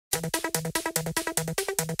In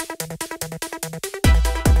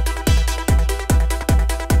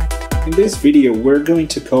this video, we're going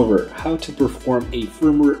to cover how to perform a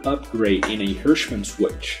firmware upgrade in a Hirschmann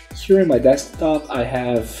switch. Here on my desktop, I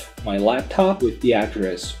have my laptop with the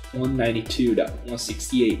address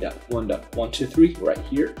 192.168.1.123 right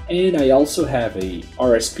here. And I also have a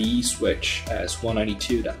RSPE switch as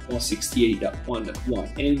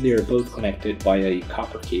 192.168.1.1, and they're both connected by a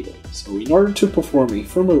copper cable. So in order to perform a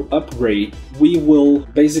firmware upgrade, we will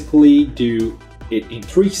basically do it in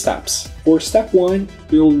 3 steps. For step 1,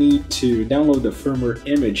 we'll need to download the firmware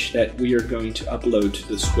image that we are going to upload to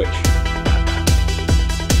the switch.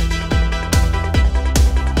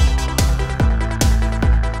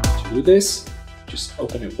 To do this, just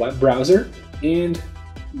open a web browser and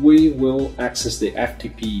we will access the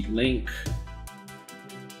FTP link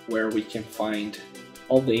where we can find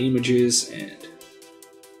all the images and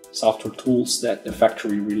software tools that the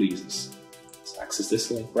factory releases. Let's access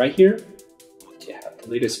this link right here. You have the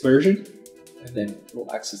latest version, and then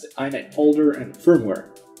we'll access the inet folder and firmware.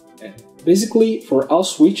 And basically, for all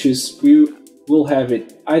switches, we will have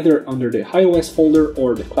it either under the iOS folder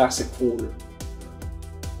or the classic folder.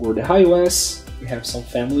 For the iOS, we have some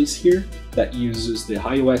families here that uses the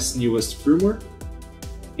iOS newest firmware,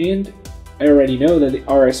 and I already know that the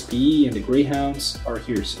RSPE and the Greyhounds are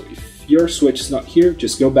here. So if your switch is not here,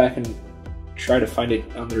 just go back and try to find it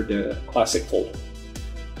under the classic folder.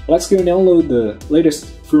 Let's go download the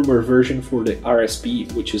latest firmware version for the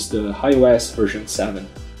RSPE, which is the iOS version 7.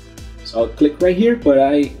 So I'll click right here, but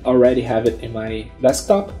I already have it in my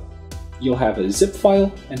desktop. You'll have a zip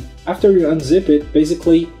file, and after you unzip it,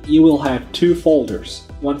 basically you will have 2 folders,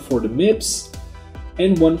 one for the MIBs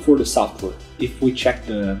and one for the software. If we check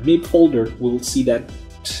the MIB folder, we'll see that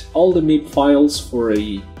all the MIB files for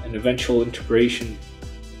an eventual integration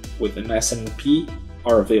with an SNMP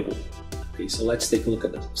are available. Okay, so let's take a look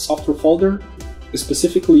at the software folder.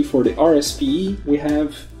 Specifically for the RSPE, we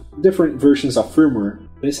have different versions of firmware.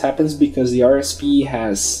 This happens because the RSPE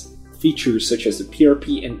has features such as the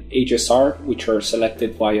PRP and HSR, which are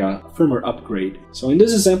selected via firmware upgrade. So in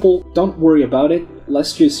this example, don't worry about it.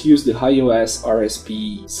 Let's just use the iOS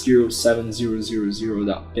RSPE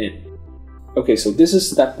 07000.bin. Okay, so this is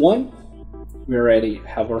step 1. We already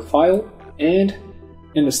have our file, and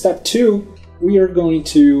in the step 2, we are going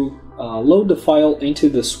to load the file into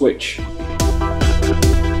the switch.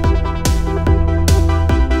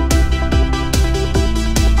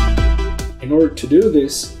 In order to do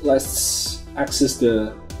this, let's access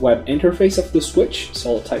the web interface of the switch.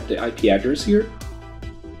 So I'll type the IP address here.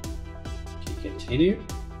 Okay, continue.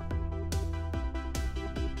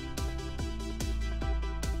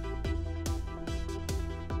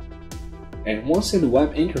 And once in the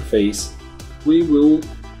web interface, we will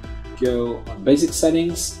go on basic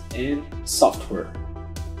settings and software.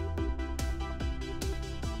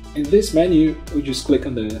 In this menu, we just click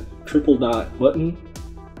on the triple dot button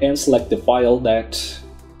and select the file that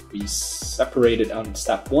we separated on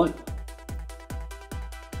step 1,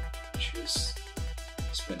 which is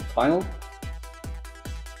this bin file,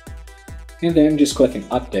 and then just click on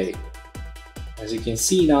update. As you can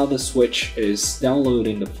see, now the switch is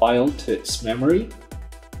downloading the file to its memory.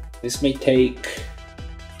 This may take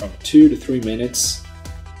from 2 to 3 minutes.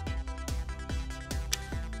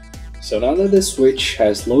 So now that the switch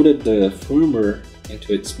has loaded the firmware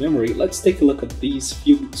into its memory, let's take a look at these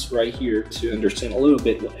fields right here to understand a little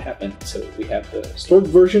bit what happened. So we have the stored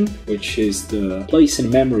version, which is the place in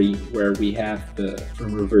memory where we have the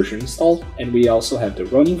firmware version installed, and we also have the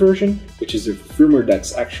running version, which is the firmware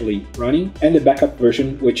that's actually running, and the backup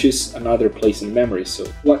version, which is another place in memory. So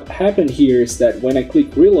what happened here is that when I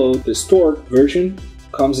click reload, the stored version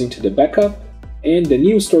comes into the backup, and the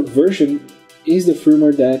new stored version is the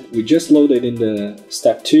firmware that we just loaded in the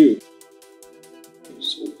step 2.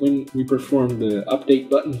 So when we perform the update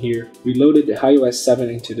button here, we loaded the iOS 7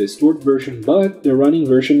 into the stored version, but the running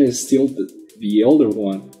version is still the older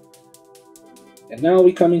one. And now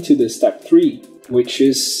we come into the step 3, which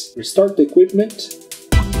is restart the equipment.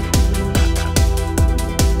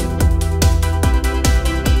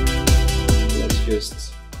 Let's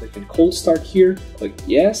just click on cold start here, click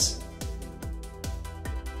yes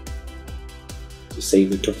to save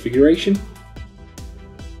the configuration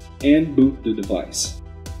and boot the device.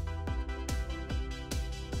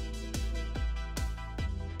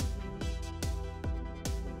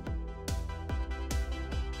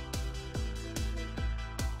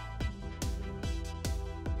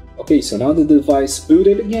 Okay, so now the device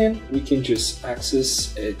booted again, we can just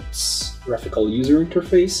access its graphical user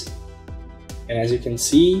interface. And as you can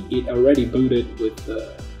see, it already booted with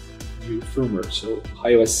the new firmware. So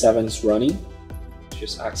iOS 7 is running,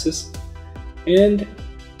 just access. And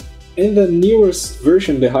in the newest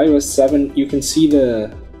version, the iOS 7, you can see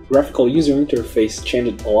the graphical user interface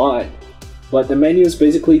changed a lot, but the menus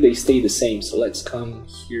basically they stay the same. So let's come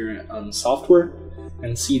here on software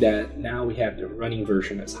and see that now we have the running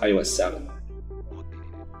version as iOS 7.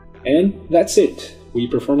 And that's it. We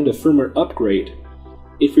performed the firmware upgrade.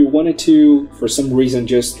 If we wanted to, for some reason,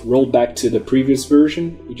 just roll back to the previous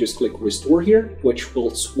version, we just click restore here, which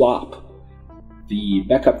will swap the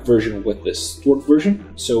backup version with the stored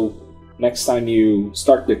version. So next time you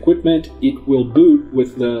start the equipment, it will boot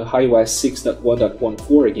with the iOS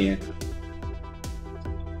 6.1.14 again.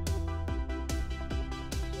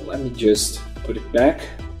 So let me just put it back,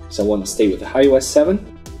 because I want to stay with the iOS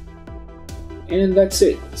 7. And that's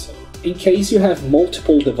it. So in case you have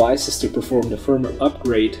multiple devices to perform the firmware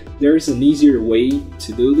upgrade, there is an easier way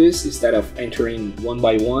to do this instead of entering one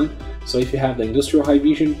by one. So if you have the industrial high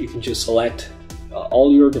vision, you can just select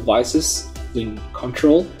all your devices in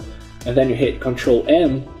Control, and then you hit Control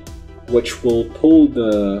M, which will pull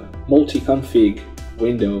the multi-config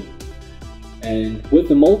window. And with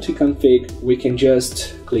the multi-config, we can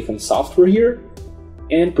just click on software here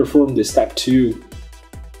and perform the step 2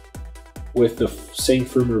 with the same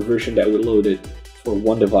firmware version that we loaded for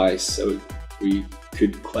one device. So we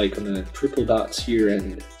could click on the triple dots here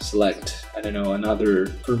and select, I don't know, another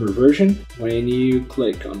firmware version. When you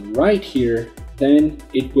click on right here, then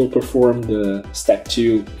it will perform the step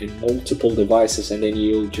 2 in multiple devices, and then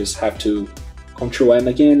you'll just have to Control M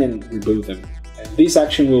again and reboot them. And this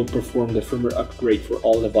action will perform the firmware upgrade for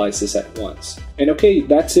all devices at once. And okay,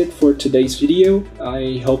 that's it for today's video.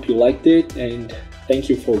 I hope you liked it, and thank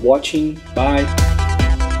you for watching. Bye!